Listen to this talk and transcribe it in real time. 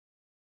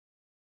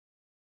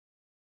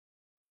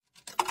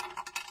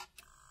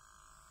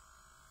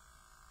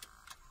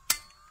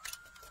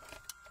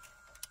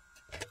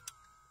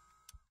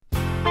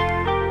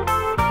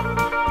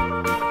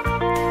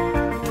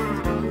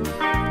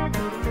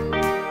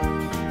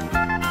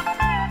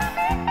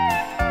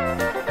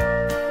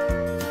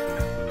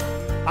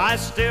I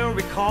still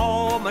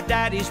recall my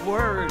daddy's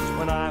words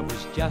when I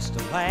was just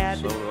a lad.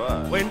 So do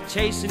I. When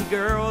chasing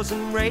girls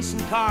and racing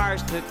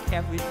cars took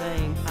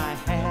everything I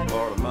had.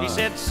 Part of mine. He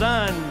said,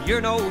 son, you're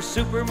no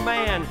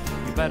Superman.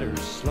 You better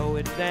slow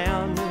it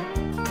down.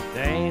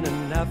 There ain't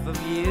enough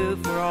of you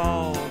for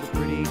all the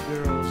pretty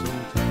girls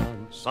in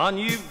town. Son,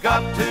 you've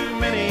got too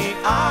many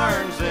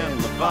irons in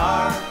the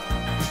fire.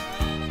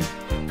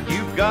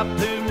 You've got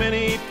too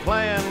many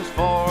plans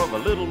for the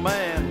little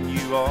man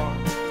you are.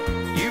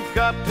 You've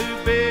got too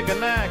big a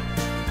knack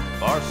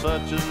for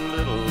such a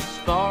little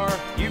star.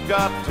 You've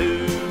got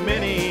too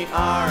many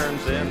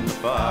irons in the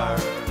fire.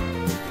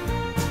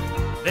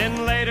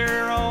 Then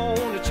later on,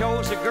 I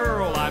chose a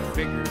girl I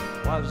figured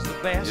was the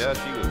best. Yeah,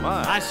 she was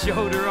mine. I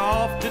showed her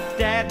off to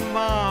Dad and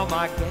Mom.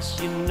 I guess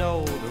you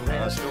know the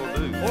rest. I sure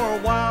do. For a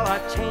while I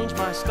changed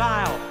my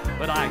style,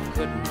 but I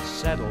couldn't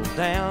settle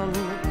down.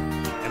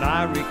 And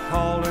I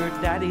recall her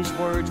daddy's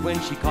words when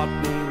she caught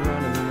me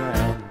running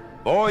around.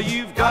 Boy,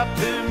 you've got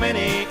too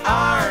many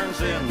irons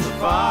in the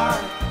fire.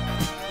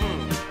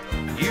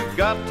 You've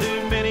got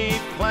too many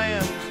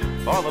plans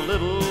for the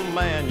little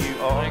man you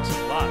are. Thanks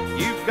a lot.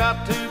 You've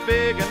got too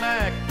big a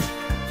knack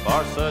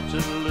for such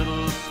a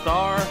little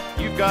star.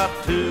 You've got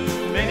too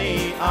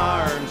many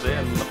irons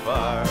in the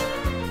fire.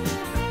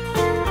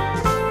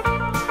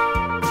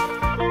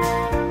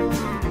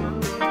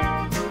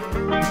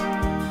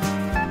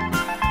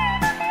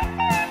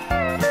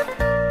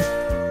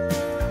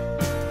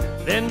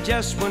 Then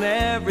just when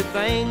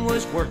everything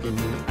was working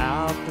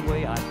out the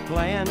way I'd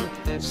planned,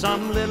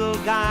 some little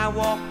guy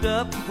walked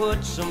up and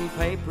put some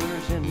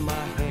papers in my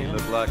hand.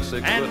 Look like 6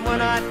 foot. And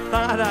when I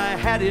thought I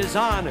had his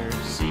honor,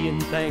 seeing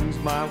things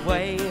my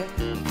way,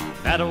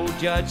 that old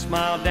judge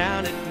smiled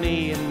down at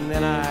me, and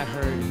then I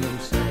heard him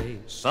say,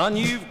 son,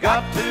 you've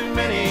got too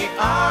many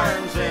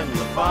irons in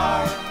the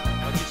fire.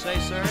 what'd you say,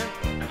 sir?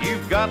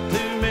 You've got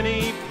too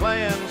many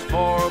plans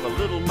for the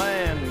little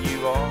man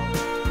you are.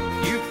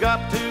 You've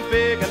got too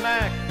big a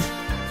knack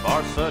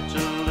for such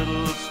a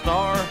little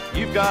star.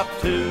 You've got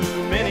too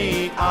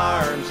many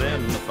irons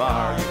in the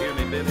fire. You hear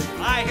me, Billy?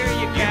 I hear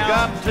you, Cal. You've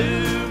got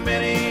too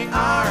many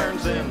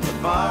irons in the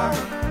fire.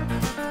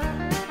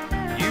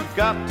 You've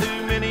got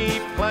too many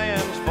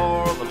plans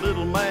for the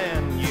little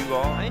man you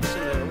are. Ain't so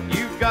little.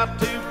 You've got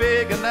too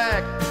big a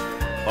knack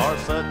for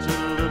such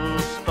a little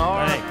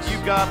star. Thanks.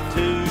 You've got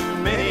too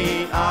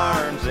many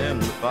irons in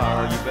the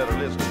fire. You better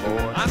listen,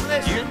 boy. I'm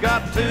listening. You've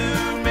got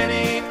too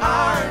many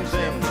irons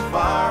in the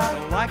fire.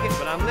 Don't like it,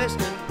 but I'm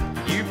listening.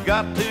 You've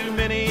got too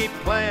many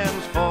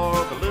plans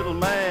for the little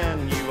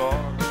man you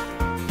are.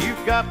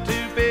 You've got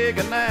too big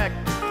a knack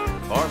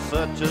for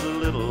such a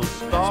little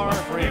star.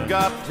 That's my friend. You've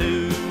got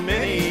too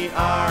many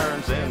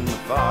irons in the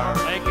fire.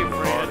 Thank you,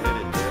 friend.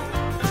 Hard-headed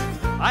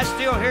devil. I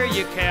still hear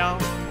you, Cal.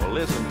 Well,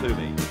 listen to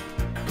me.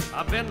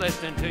 I've been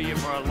listening to you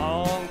for a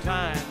long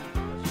time.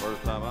 It's the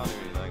first time I knew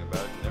anything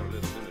about it. Never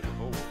listened to me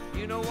before.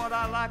 You know what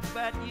I like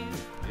about you?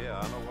 Yeah,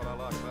 I know what I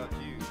like about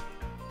you.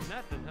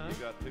 Nothing, huh? You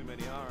got too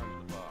many irons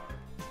in the fire.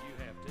 You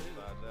have to.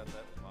 Besides that,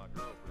 that was my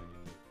girlfriend.